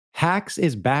Hacks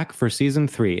is back for season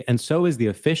 3, and so is the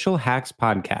official Hacks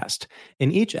podcast.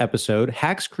 In each episode,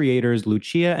 Hacks creators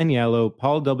Lucia Aniello,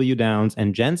 Paul W. Downs,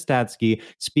 and Jen Statsky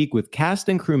speak with cast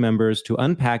and crew members to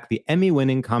unpack the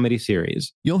Emmy-winning comedy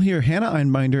series. You'll hear Hannah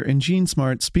Einbinder and Gene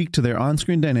Smart speak to their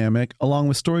on-screen dynamic, along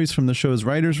with stories from the show's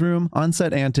writer's room,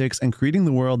 on-set antics, and creating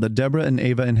the world that Deborah and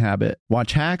Ava inhabit.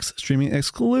 Watch Hacks, streaming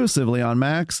exclusively on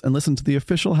Max, and listen to the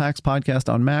official Hacks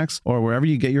podcast on Max or wherever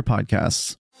you get your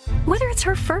podcasts. Whether it's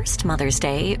her first Mother's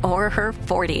Day or her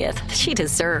 40th, she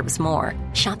deserves more.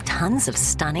 Shop tons of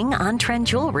stunning on-trend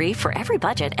jewelry for every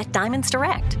budget at Diamonds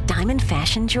Direct. Diamond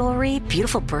fashion jewelry,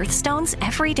 beautiful birthstones,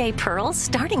 everyday pearls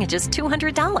starting at just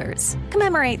 $200.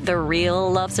 Commemorate the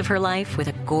real loves of her life with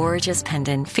a gorgeous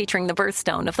pendant featuring the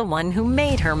birthstone of the one who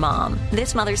made her mom.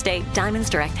 This Mother's Day, Diamonds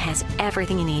Direct has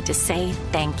everything you need to say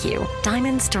thank you.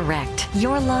 Diamonds Direct.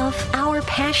 Your love, our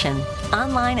passion.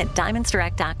 Online at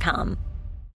diamondsdirect.com.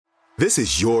 This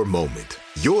is your moment,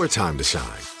 your time to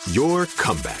shine, your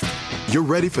comeback. You're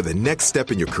ready for the next step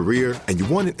in your career, and you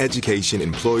want an education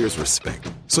employers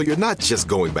respect. So you're not just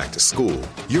going back to school,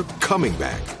 you're coming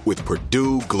back with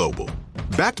Purdue Global.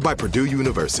 Backed by Purdue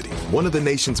University, one of the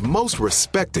nation's most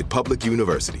respected public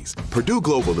universities, Purdue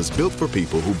Global is built for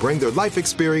people who bring their life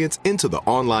experience into the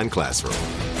online classroom.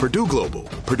 Purdue Global,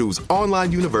 Purdue's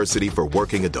online university for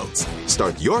working adults.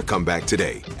 Start your comeback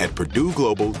today at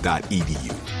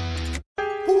purdueglobal.edu.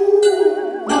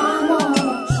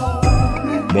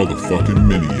 Motherfucking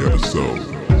mini episode.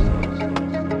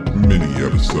 Mini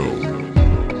episode.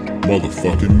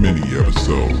 Motherfucking mini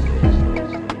episode.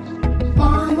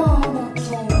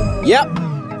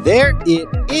 Yep, there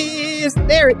it is.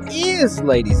 There it is,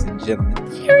 ladies and gentlemen.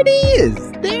 There it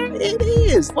is. There it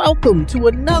is. Welcome to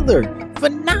another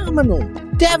phenomenal,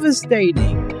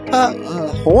 devastating,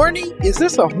 horny? Is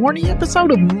this a horny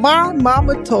episode of My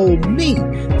Mama Told Me,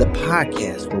 the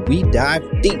podcast where we dive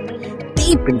deep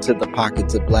into the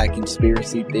pockets of Black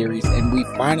conspiracy theories, and we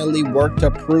finally work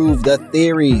to prove the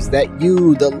theories that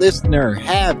you, the listener,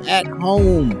 have at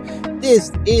home. This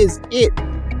is it.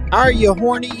 Are you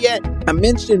horny yet? I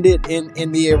mentioned it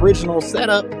in the original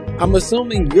setup. I'm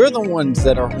assuming you're the ones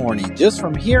that are horny just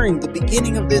from hearing the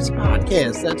beginning of this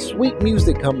podcast. That sweet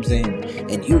music comes in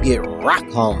and you get rock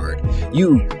hard.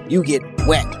 You get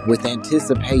wet with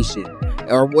anticipation,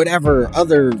 or whatever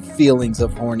other feelings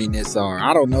of horniness are.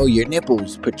 I don't know, your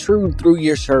nipples protrude through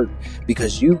your shirt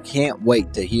because you can't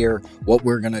wait to hear what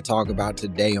we're going to talk about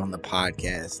today on the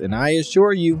podcast. And I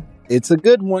assure you, it's a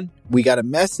good one. We got a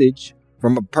message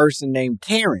from a person named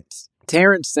Terrence.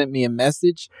 Terrence sent me a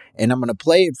message, and I'm going to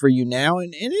play it for you now.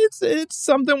 And it's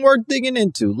something worth digging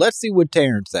into. Let's see what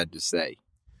Terrence had to say.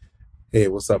 Hey,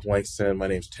 what's up, Langston? My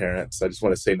name's Terrence. I just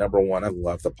want to say, number one, I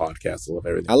love the podcast. I love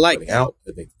everything I like you're putting out.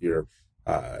 I think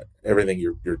everything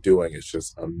you're doing is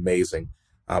just amazing.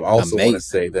 I also want to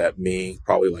say that me,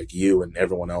 probably like you and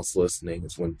everyone else listening,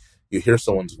 is when you hear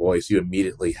someone's voice, you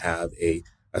immediately have a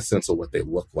sense of what they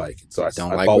look like. And so I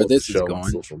followed the show on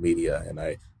social media, and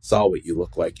I saw what you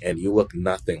look like, and you look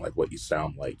nothing like what you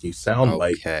sound like. You sound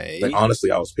like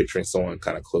honestly, I was picturing someone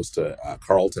kind of close to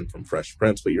Carlton from Fresh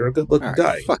Prince, but you're a good-looking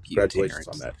guy. Congratulations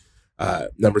on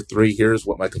that. Number 3, here's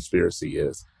what my conspiracy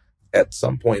is. At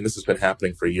some point, this has been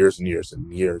happening for years and years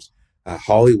and years,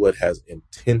 Hollywood has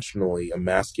intentionally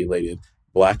emasculated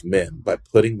Black men by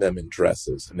putting them in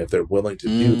dresses. And if they're willing to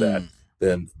do that,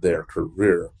 then their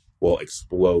career will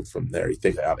explode from there. You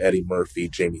think about Eddie Murphy,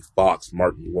 Jamie Foxx,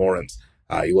 Martin Lawrence.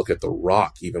 You look at The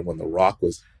Rock, even when The Rock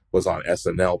was on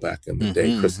SNL back in the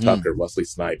day, Chris Tucker, Wesley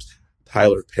Snipes,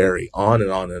 Tyler Perry, on and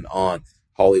on and on.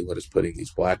 Hollywood is putting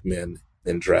these Black men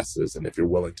in dresses. And if you're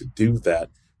willing to do that,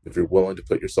 if you're willing to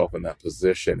put yourself in that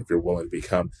position, if you're willing to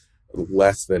become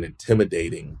less than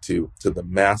intimidating to the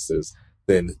masses,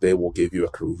 then they will give you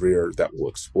a career that will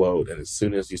explode. And as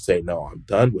soon as you say, no, I'm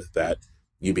done with that,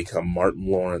 you become Martin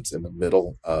Lawrence in the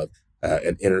middle of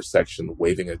an intersection,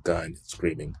 waving a gun,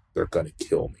 screaming, they're going to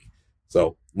kill me.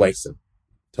 So, Langston,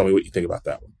 tell me what you think about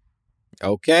that one.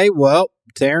 Okay, well,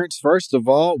 Terrence, first of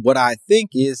all, what I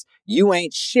think is you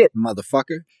ain't shit,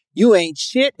 motherfucker. You ain't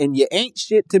shit, and you ain't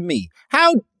shit to me.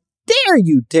 How dare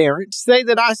you, Terrence, say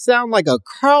that I sound like a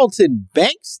Carlton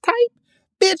Banks type?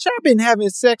 Bitch, I've been having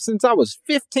sex since I was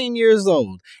 15 years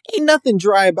old. Ain't nothing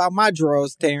dry about my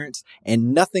drawers, Terrence,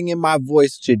 and nothing in my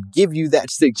voice should give you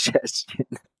that suggestion.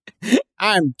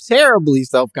 I'm terribly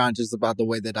self-conscious about the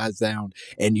way that I sound,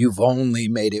 and you've only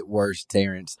made it worse,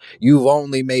 Terrence. You've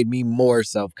only made me more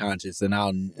self-conscious, and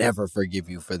I'll never forgive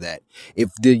you for that. If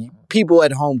the people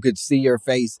at home could see your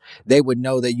face, they would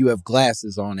know that you have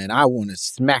glasses on, and I want to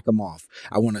smack them off.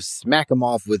 I want to smack them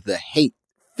off with the hate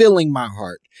filling my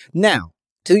heart. Now,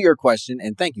 To your question,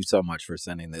 and thank you so much for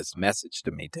sending this message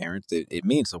to me, Terrence. It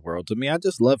means the world to me. I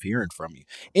just love hearing from you.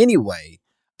 Anyway,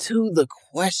 to the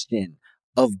question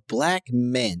of Black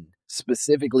men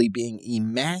specifically being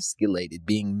emasculated,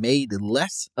 being made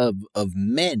less of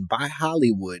men by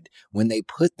Hollywood when they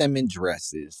put them in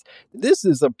dresses. This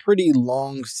is a pretty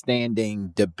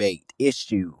long-standing debate,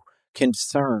 issue,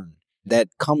 concern that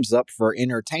comes up for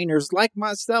entertainers like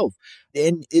myself.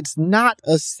 And it's not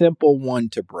a simple one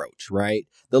to broach, right?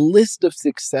 The list of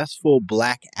successful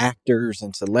Black actors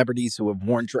and celebrities who have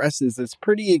worn dresses is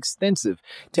pretty extensive.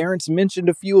 Terrence mentioned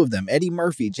a few of them: Eddie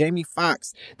Murphy, Jamie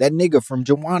Foxx, that nigga from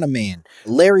Joanna Man,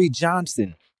 Larry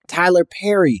Johnson, Tyler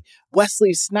Perry,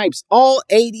 Wesley Snipes, all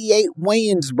 88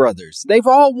 Wayans brothers. They've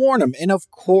all worn them. And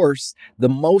of course, the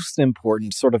most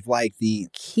important, sort of like the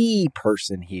key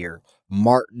person here,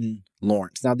 Martin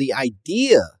Lawrence. Now, the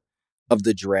idea of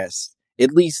the dress,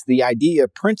 at least the idea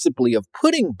principally of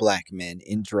putting Black men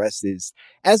in dresses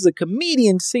as a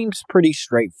comedian, seems pretty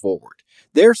straightforward.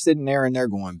 They're sitting there and they're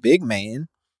going, big man,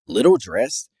 little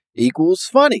dress equals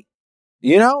funny.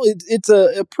 You know, it's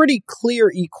a pretty clear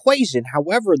equation.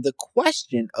 However, the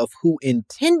question of who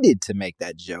intended to make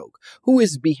that joke, who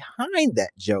is behind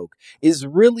that joke, is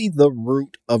really the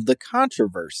root of the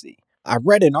controversy. I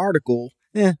read an article.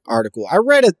 I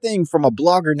read a thing from a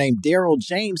blogger named Daryl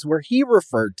James where he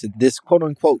referred to this quote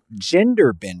unquote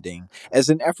gender bending as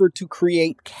an effort to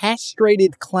create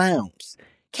castrated clowns.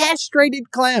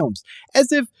 Castrated clowns.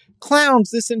 As if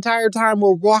clowns this entire time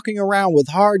were walking around with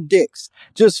hard dicks,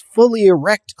 just fully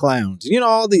erect clowns. You know,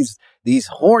 all these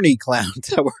horny clowns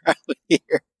that were out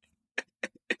here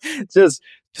just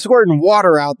squirting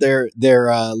water out their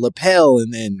lapel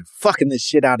and then fucking the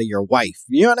shit out of your wife.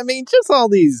 You know what I mean? Just all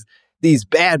these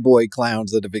bad boy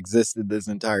clowns that have existed this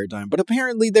entire time. But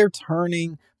apparently they're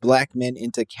turning Black men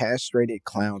into castrated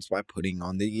clowns by putting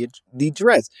on the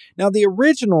dress. Now, the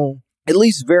original, at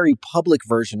least very public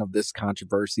version of this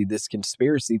controversy, this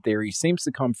conspiracy theory, seems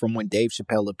to come from when Dave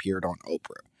Chappelle appeared on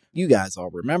Oprah. You guys all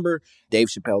remember Dave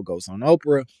Chappelle goes on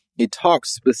Oprah. It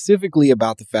talks specifically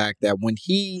about the fact that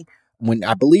when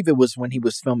I believe it was when he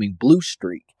was filming Blue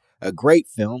Streak, a great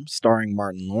film starring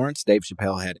Martin Lawrence. Dave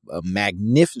Chappelle had a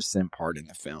magnificent part in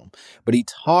the film, but he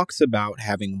talks about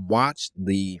having watched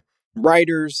the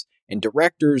writers and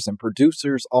directors and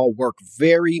producers all work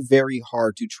very, very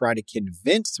hard to try to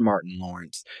convince Martin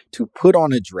Lawrence to put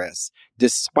on a dress,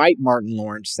 despite Martin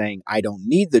Lawrence saying, I don't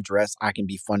need the dress, I can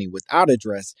be funny without a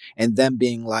dress, and them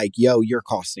being like, yo, you're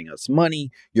costing us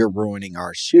money, you're ruining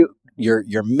our shoot.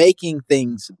 You're making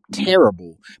things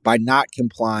terrible by not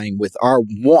complying with our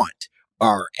want,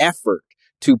 our effort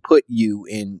to put you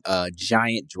in a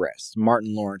giant dress.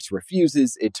 Martin Lawrence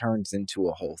refuses. It turns into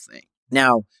a whole thing.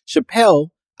 Now, Chappelle,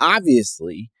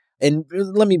 obviously, and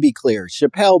let me be clear,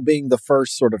 Chappelle being the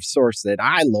first sort of source that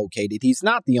I located, he's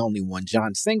not the only one.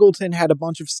 John Singleton had a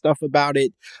bunch of stuff about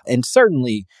it. And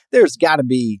certainly there's got to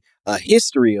be a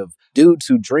history of dudes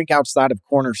who drink outside of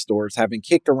corner stores having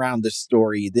kicked around this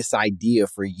story, this idea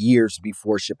for years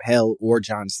before Chappelle or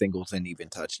John Singleton even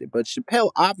touched it. But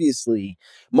Chappelle obviously,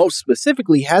 most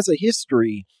specifically, has a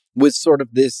history with sort of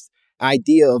this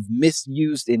idea of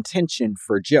misused intention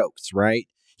for jokes, right?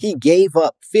 He gave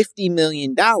up $50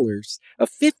 million, a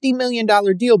 $50 million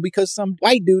deal because some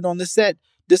white dude on the set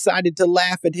decided to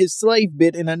laugh at his slave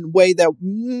bit in a way that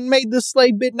made the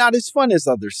slave bit not as fun as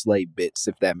other slave bits,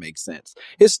 if that makes sense.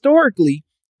 Historically,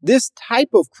 this type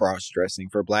of cross-dressing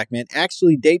for Black men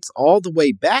actually dates all the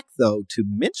way back, though, to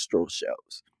minstrel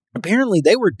shows. Apparently,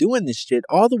 they were doing this shit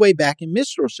all the way back in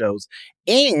minstrel shows.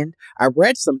 And I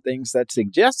read some things that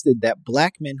suggested that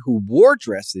Black men who wore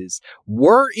dresses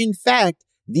were, in fact,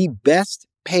 the best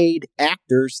paid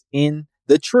actors in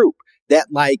the troupe. That,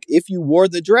 like, if you wore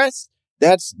the dress,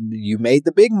 you made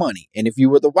the big money. And if you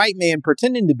were the white man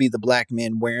pretending to be the Black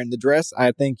man wearing the dress,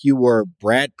 I think you were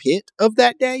Brad Pitt of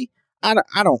that day. I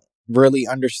don't really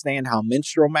understand how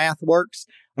minstrel math works.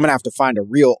 I'm going to have to find a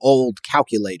real old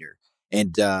calculator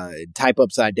and type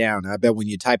upside down. I bet when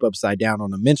you type upside down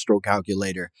on a minstrel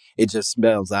calculator, it just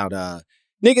spells out,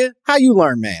 nigga, how you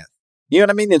learn math? You know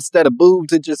what I mean? Instead of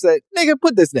boobs, it just said, nigga,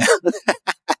 put this down.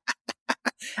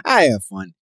 I have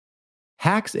fun.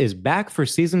 Hacks is back for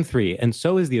season 3, and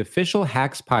so is the official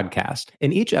Hacks podcast.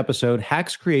 In each episode,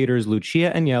 Hacks creators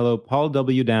Lucia Aniello, Paul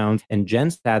W. Downs, and Jen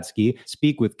Statsky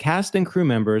speak with cast and crew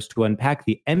members to unpack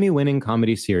the Emmy-winning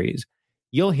comedy series.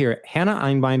 You'll hear Hannah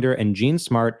Einbinder and Jean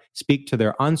Smart speak to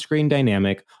their on-screen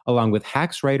dynamic, along with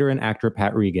Hacks writer and actor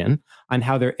Pat Regan, on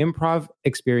how their improv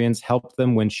experience helped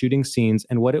them when shooting scenes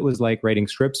and what it was like writing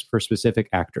scripts for specific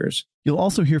actors. You'll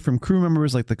also hear from crew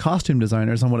members like the costume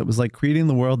designers on what it was like creating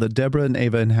the world that Deborah and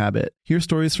Ava inhabit. Hear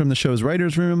stories from the show's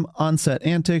writer's room, on-set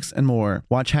antics, and more.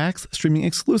 Watch Hacks streaming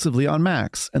exclusively on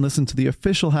Max, and listen to the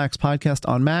official Hacks podcast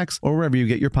on Max or wherever you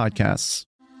get your podcasts.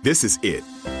 This is it.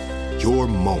 Your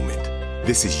moment.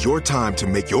 This is your time to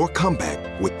make your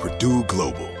comeback with Purdue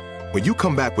Global. When you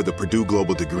come back with a Purdue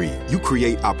Global degree, you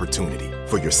create opportunity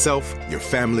for yourself, your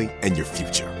family, and your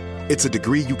future. It's a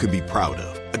degree you can be proud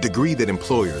of, a degree that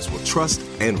employers will trust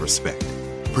and respect.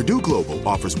 Purdue Global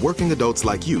offers working adults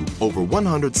like you over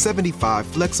 175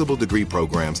 flexible degree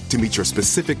programs to meet your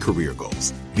specific career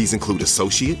goals. These include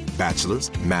associate,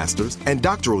 bachelor's, master's, and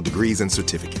doctoral degrees and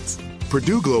certificates.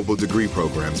 Purdue Global degree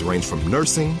programs range from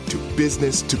nursing to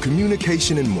business to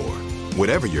communication and more.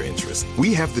 Whatever your interest,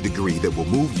 we have the degree that will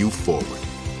move you forward.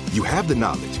 You have the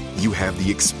knowledge, you have the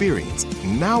experience.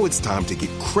 Now it's time to get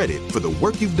credit for the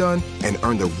work you've done and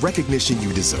earn the recognition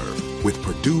you deserve with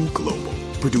Purdue Global,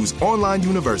 Purdue's online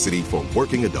university for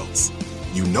working adults.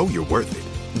 You know you're worth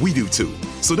it. We do too.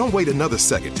 So don't wait another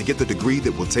second to get the degree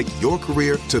that will take your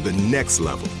career to the next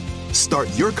level. Start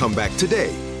your comeback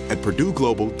today at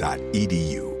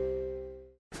purdueglobal.edu.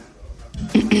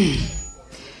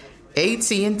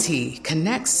 AT&T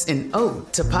connects an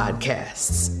ode to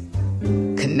podcasts.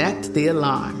 Connect the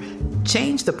alarm.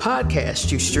 Change the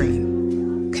podcast you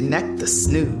stream. Connect the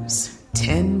snooze.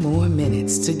 10 more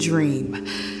minutes to dream.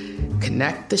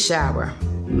 Connect the shower.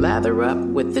 Lather up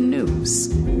with the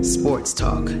news. Sports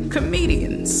talk,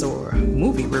 comedians, or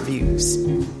movie reviews.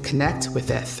 Connect with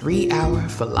that 3-hour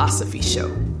philosophy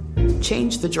show.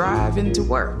 Change the drive into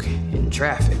work in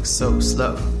traffic so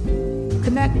slow.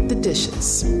 Connect the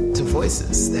dishes to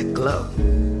voices that glow.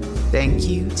 Thank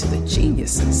you to the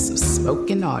geniuses of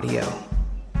spoken audio.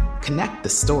 Connect the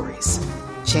stories.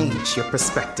 Change your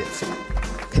perspective.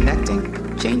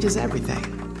 Connecting changes everything.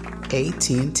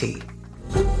 AT&T.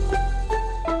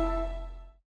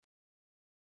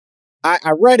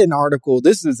 I read an article.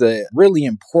 This is a really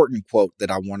important quote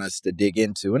that I want us to dig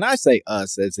into. And I say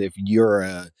us as if you're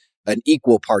an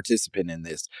equal participant in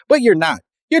this, but you're not.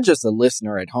 You're just a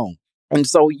listener at home. And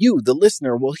so you, the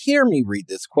listener, will hear me read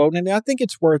this quote. And I think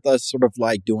it's worth us sort of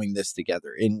like doing this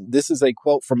together. And this is a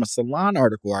quote from a Salon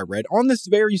article I read on this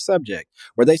very subject,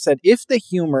 where they said, if the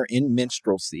humor in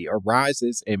minstrelsy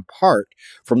arises in part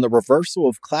from the reversal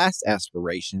of class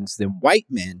aspirations, then white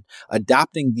men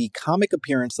adopting the comic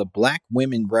appearance of black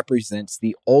women represents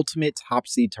the ultimate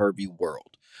topsy-turvy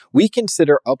world. We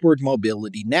consider upward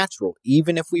mobility natural,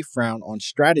 even if we frown on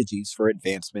strategies for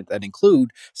advancement that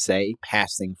include, say,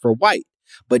 passing for white.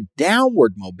 But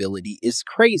downward mobility is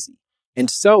crazy. And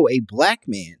so a black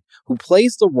man who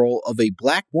plays the role of a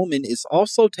black woman is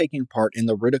also taking part in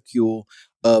the ridicule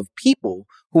of people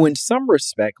who in some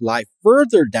respect lie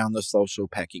further down the social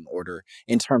pecking order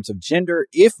in terms of gender,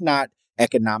 if not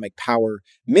economic power,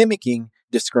 mimicking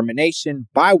discrimination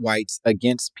by whites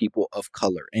against people of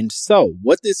color. And so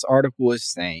what this article is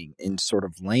saying in sort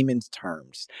of layman's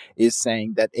terms is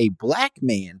saying that a black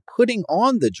man putting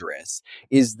on the dress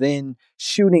is then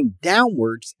shooting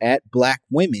downwards at black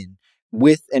women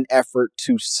with an effort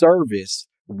to service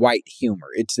white humor.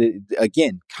 It's,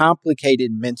 again,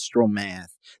 complicated minstrel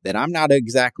math that I'm not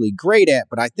exactly great at,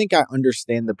 but I think I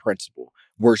understand the principle.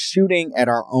 We're shooting at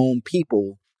our own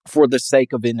people for the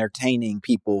sake of entertaining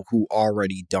people who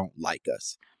already don't like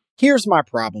us. Here's my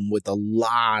problem with a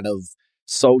lot of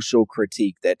social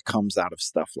critique that comes out of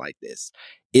stuff like this,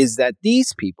 is that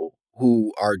these people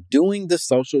who are doing the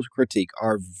social critique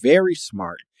are very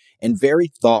smart and very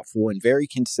thoughtful and very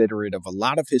considerate of a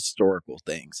lot of historical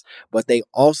things, but they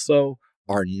also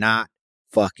are not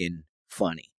fucking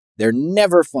funny. They're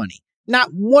never funny. Not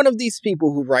one of these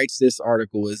people who writes this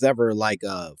article is ever like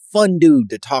a fun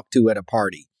dude to talk to at a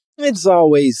party. It's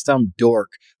always some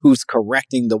dork who's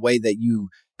correcting the way that you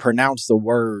pronounce the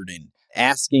word and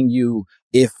asking you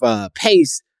if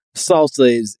pace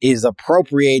salsa is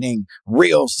appropriating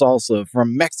real salsa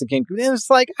from Mexican. And it's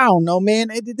like, I don't know, man.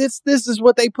 This is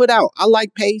what they put out. I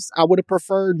like pace. I would have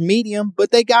preferred medium,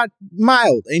 but they got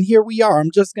mild. And here we are.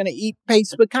 I'm just going to eat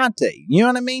pace picante. You know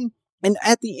what I mean? And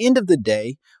at the end of the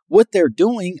day, what they're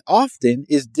doing often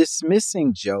is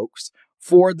dismissing jokes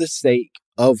for the sake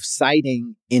of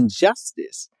citing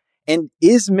injustice. And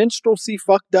is minstrelsy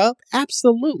fucked up?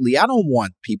 Absolutely. I don't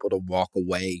want people to walk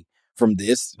away from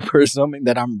this for assuming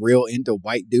that I'm real into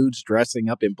white dudes dressing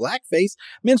up in blackface.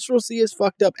 Minstrelsy is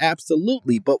fucked up,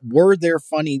 absolutely. But were there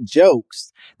funny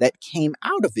jokes that came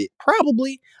out of it?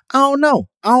 Probably. I don't know.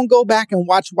 I don't go back and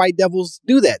watch White Devils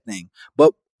do that thing.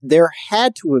 But there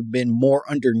had to have been more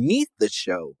underneath the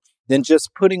show than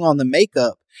just putting on the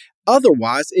makeup.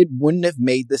 Otherwise, it wouldn't have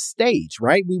made the stage,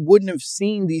 right? We wouldn't have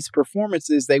seen these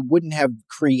performances. They wouldn't have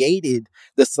created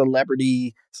the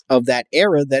celebrity of that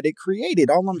era that it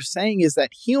created. All I'm saying is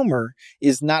that humor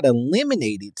is not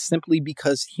eliminated simply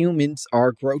because humans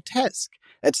are grotesque.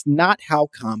 That's not how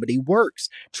comedy works.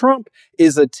 Trump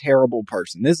is a terrible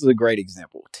person. This is a great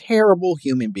example. Terrible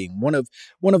human being. One of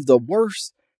the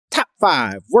worst, top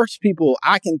 5 worst people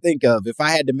I can think of if I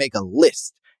had to make a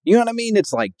list. You know what I mean?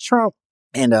 It's like Trump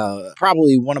and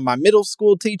probably one of my middle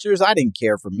school teachers. I didn't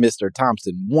care for Mr.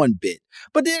 Thompson one bit,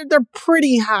 but they're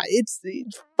pretty high. It's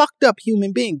fucked up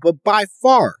human being, but by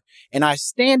far, and I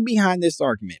stand behind this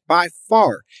argument, by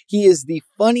far, he is the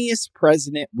funniest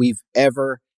president we've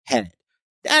ever had.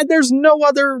 There's no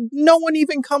one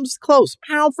even comes close.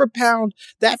 Pound for pound,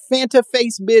 that Fanta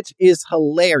face bitch is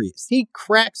hilarious. He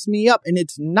cracks me up, and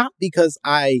it's not because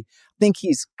I think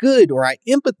he's good or I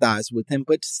empathize with him,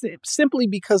 but simply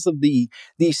because of the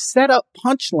setup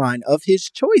punchline of his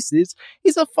choices.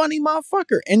 He's a funny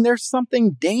motherfucker, and there's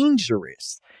something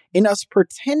dangerous in us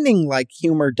pretending like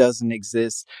humor doesn't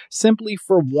exist simply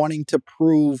for wanting to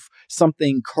prove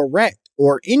something correct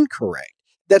or incorrect.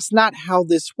 That's not how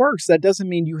this works. That doesn't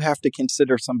mean you have to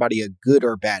consider somebody a good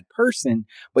or bad person,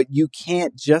 but you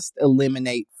can't just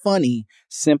eliminate funny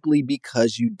simply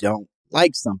because you don't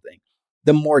like something.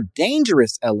 The more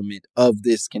dangerous element of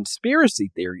this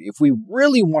conspiracy theory, if we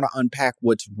really want to unpack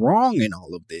what's wrong in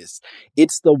all of this,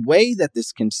 it's the way that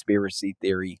this conspiracy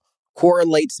theory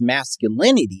correlates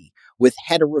masculinity with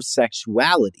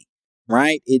heterosexuality.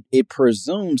 Right? It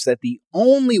presumes that the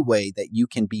only way that you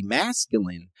can be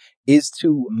masculine is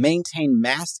to maintain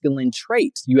masculine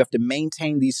traits. You have to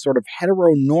maintain these sort of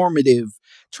heteronormative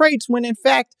traits when, in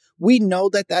fact, we know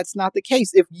that that's not the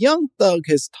case. If Young Thug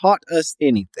has taught us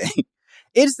anything,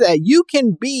 it's that you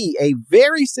can be a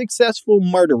very successful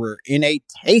murderer in a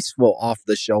tasteful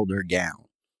off-the-shoulder gown.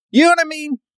 You know what I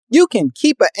mean? You can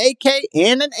keep an AK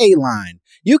and an A-line.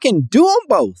 You can do them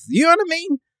both. You know what I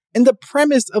mean? And the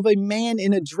premise of a man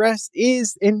in a dress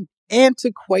is an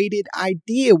antiquated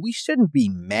idea. We shouldn't be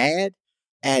mad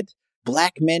at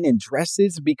black men in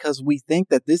dresses because we think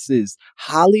that this is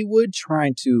Hollywood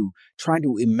trying to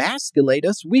emasculate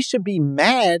us. We should be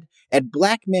mad at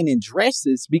black men in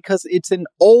dresses because it's an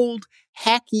old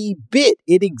hacky bit.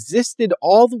 It existed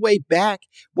all the way back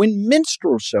when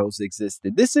minstrel shows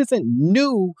existed. This isn't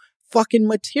new fucking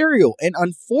material. And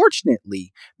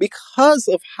unfortunately, because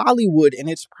of Hollywood and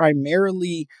its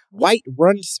primarily white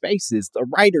run spaces, the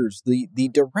writers, the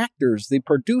directors, the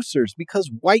producers,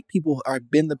 because white people have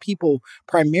been the people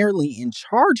primarily in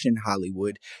charge in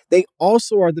Hollywood, they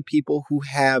also are the people who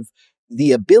have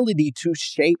the ability to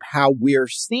shape how we're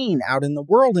seen out in the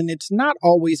world. And it's not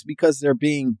always because they're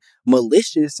being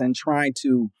malicious and trying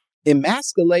to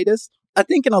emasculate us. I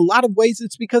think in a lot of ways,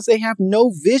 it's because they have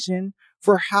no vision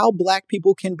for how black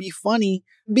people can be funny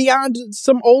beyond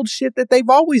some old shit that they've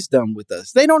always done with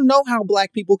us. They don't know how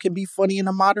black people can be funny in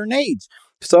a modern age.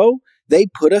 So they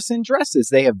put us in dresses.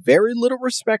 They have very little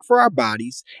respect for our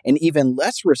bodies and even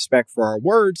less respect for our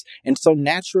words. And so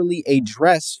naturally, a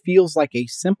dress feels like a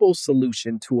simple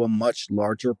solution to a much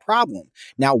larger problem.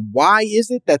 Now, why is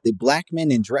it that the black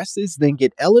men in dresses then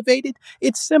get elevated?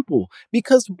 It's simple,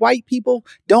 because white people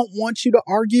don't want you to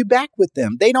argue back with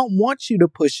them. They don't want you to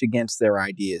push against their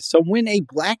ideas. So when a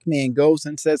black man goes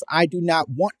and says, I do not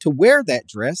want to wear that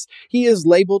dress, he is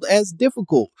labeled as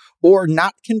difficult or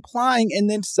not complying, and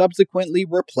then subsequently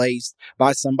replaced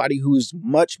by somebody who's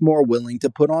much more willing to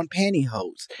put on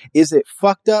pantyhose. Is it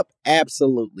fucked up?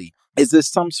 Absolutely. Is this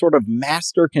some sort of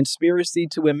master conspiracy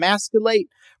to emasculate?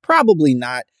 Probably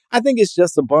not. I think it's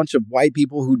just a bunch of white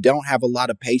people who don't have a lot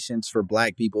of patience for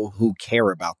black people who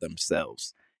care about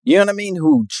themselves. You know what I mean?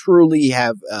 Who truly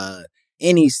have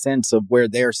any sense of where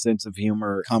their sense of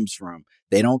humor comes from.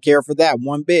 They don't care for that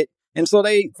one bit. And so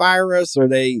they fire us or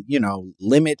they,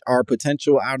 limit our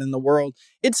potential out in the world.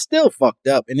 It's still fucked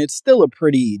up and it's still a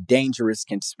pretty dangerous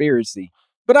conspiracy.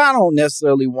 But I don't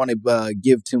necessarily want to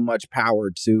give too much power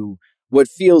to what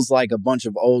feels like a bunch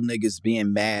of old niggas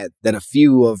being mad that a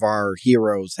few of our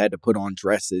heroes had to put on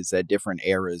dresses at different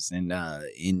eras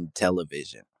in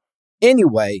television.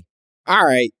 Anyway, all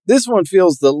right, this one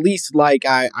feels the least like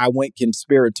I went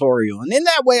conspiratorial. And in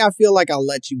that way, I feel like I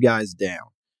let you guys down.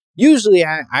 Usually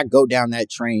I go down that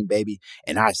train, baby,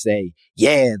 and I say,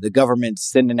 yeah, the government's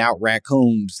sending out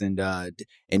raccoons and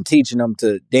teaching them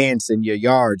to dance in your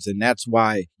yards, and that's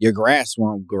why your grass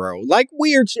won't grow. Like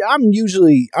weird shit. I'm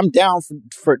down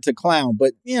for to clown,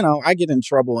 but I get in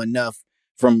trouble enough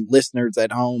from listeners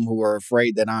at home who are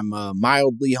afraid that I'm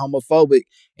mildly homophobic,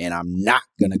 and I'm not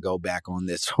going to go back on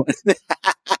this one.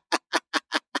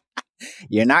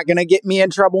 You're not going to get me in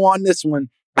trouble on this one.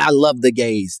 I love the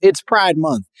gays. It's Pride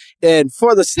Month. And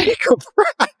for the sake of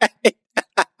pride,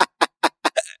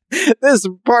 this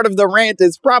part of the rant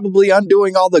is probably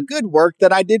undoing all the good work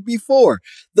that I did before.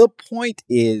 The point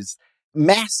is,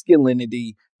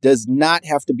 masculinity does not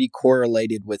have to be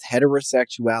correlated with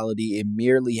heterosexuality. It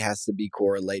merely has to be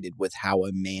correlated with how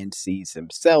a man sees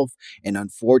himself. And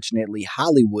unfortunately,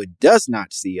 Hollywood does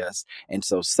not see us. And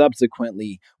so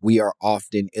subsequently, we are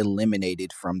often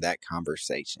eliminated from that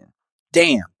conversation.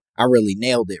 Damn, I really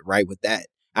nailed it right with that.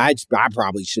 I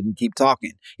probably shouldn't keep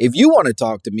talking. If you want to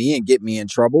talk to me and get me in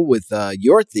trouble with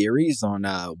your theories on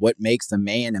what makes a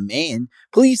man,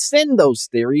 please send those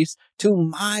theories to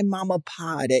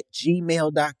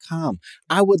mymamapod@gmail.com.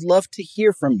 I would love to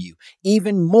hear from you.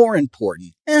 Even more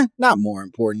important, not more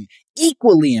important,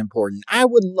 equally important, I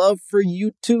would love for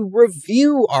you to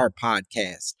review our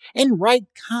podcast and write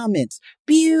comments,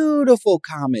 beautiful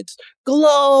comments,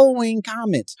 glowing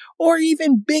comments, or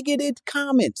even bigoted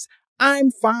comments.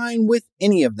 I'm fine with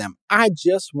any of them. I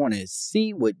just want to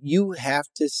see what you have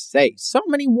to say. So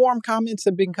many warm comments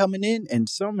have been coming in, and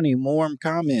so many warm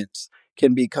comments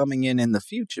can be coming in the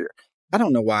future. I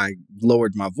don't know why I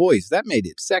lowered my voice. That made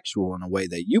it sexual in a way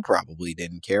that you probably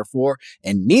didn't care for,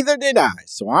 and neither did I.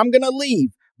 So I'm going to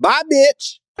leave. Bye,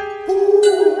 bitch.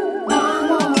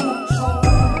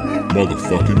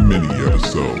 Motherfucking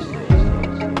mini-episode.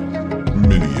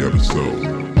 Mini-episode.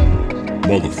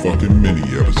 Motherfucking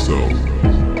mini-episode.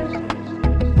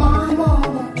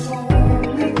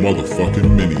 Motherfucking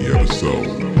mini-episode.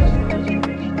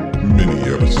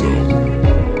 Mini-episode.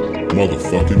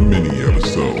 Motherfucking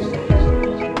mini-episode.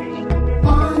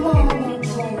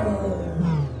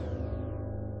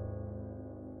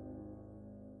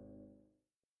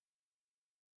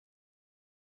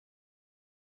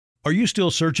 Are you still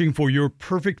searching for your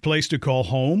perfect place to call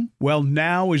home? Well,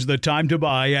 now is the time to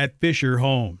buy at Fisher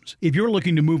Homes. If you're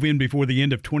looking to move in before the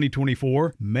end of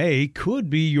 2024, May could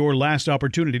be your last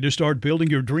opportunity to start building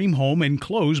your dream home and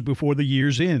close before the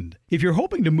year's end. If you're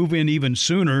hoping to move in even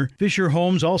sooner, Fisher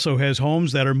Homes also has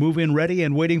homes that are move-in ready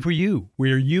and waiting for you,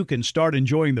 where you can start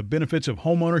enjoying the benefits of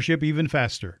homeownership even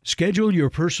faster. Schedule your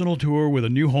personal tour with a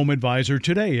new home advisor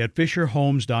today at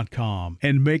FisherHomes.com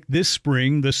and make this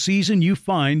spring the season you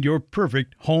find your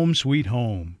perfect home sweet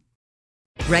home.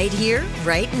 Right here,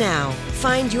 right now.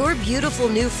 Find your beautiful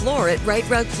new floor at Right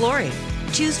Rug Flooring.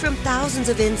 Choose from thousands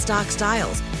of in-stock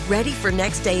styles, ready for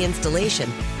next day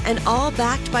installation, and all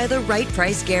backed by the right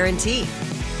price guarantee.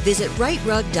 Visit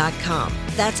rightrug.com.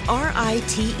 That's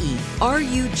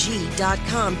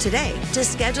RITERUG.com today to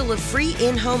schedule a free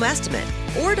in-home estimate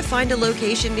or to find a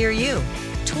location near you.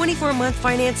 24-month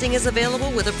financing is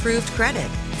available with approved credit.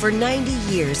 For 90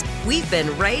 years, we've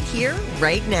been right here,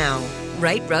 right now.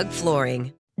 Right Rug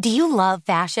Flooring. Do you love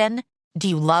fashion? Do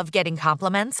you love getting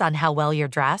compliments on how well you're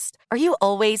dressed? Are you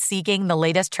always seeking the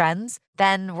latest trends?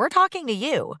 Then we're talking to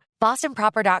you.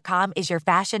 BostonProper.com is your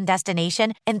fashion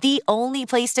destination and the only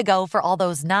place to go for all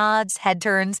those nods, head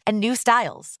turns, and new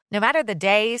styles. No matter the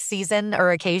day, season, or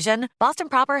occasion, Boston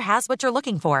Proper has what you're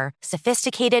looking for.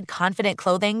 Sophisticated, confident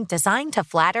clothing designed to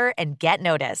flatter and get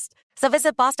noticed. So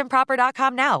visit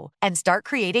BostonProper.com now and start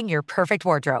creating your perfect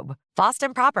wardrobe.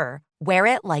 Boston Proper. Wear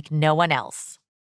it like no one else.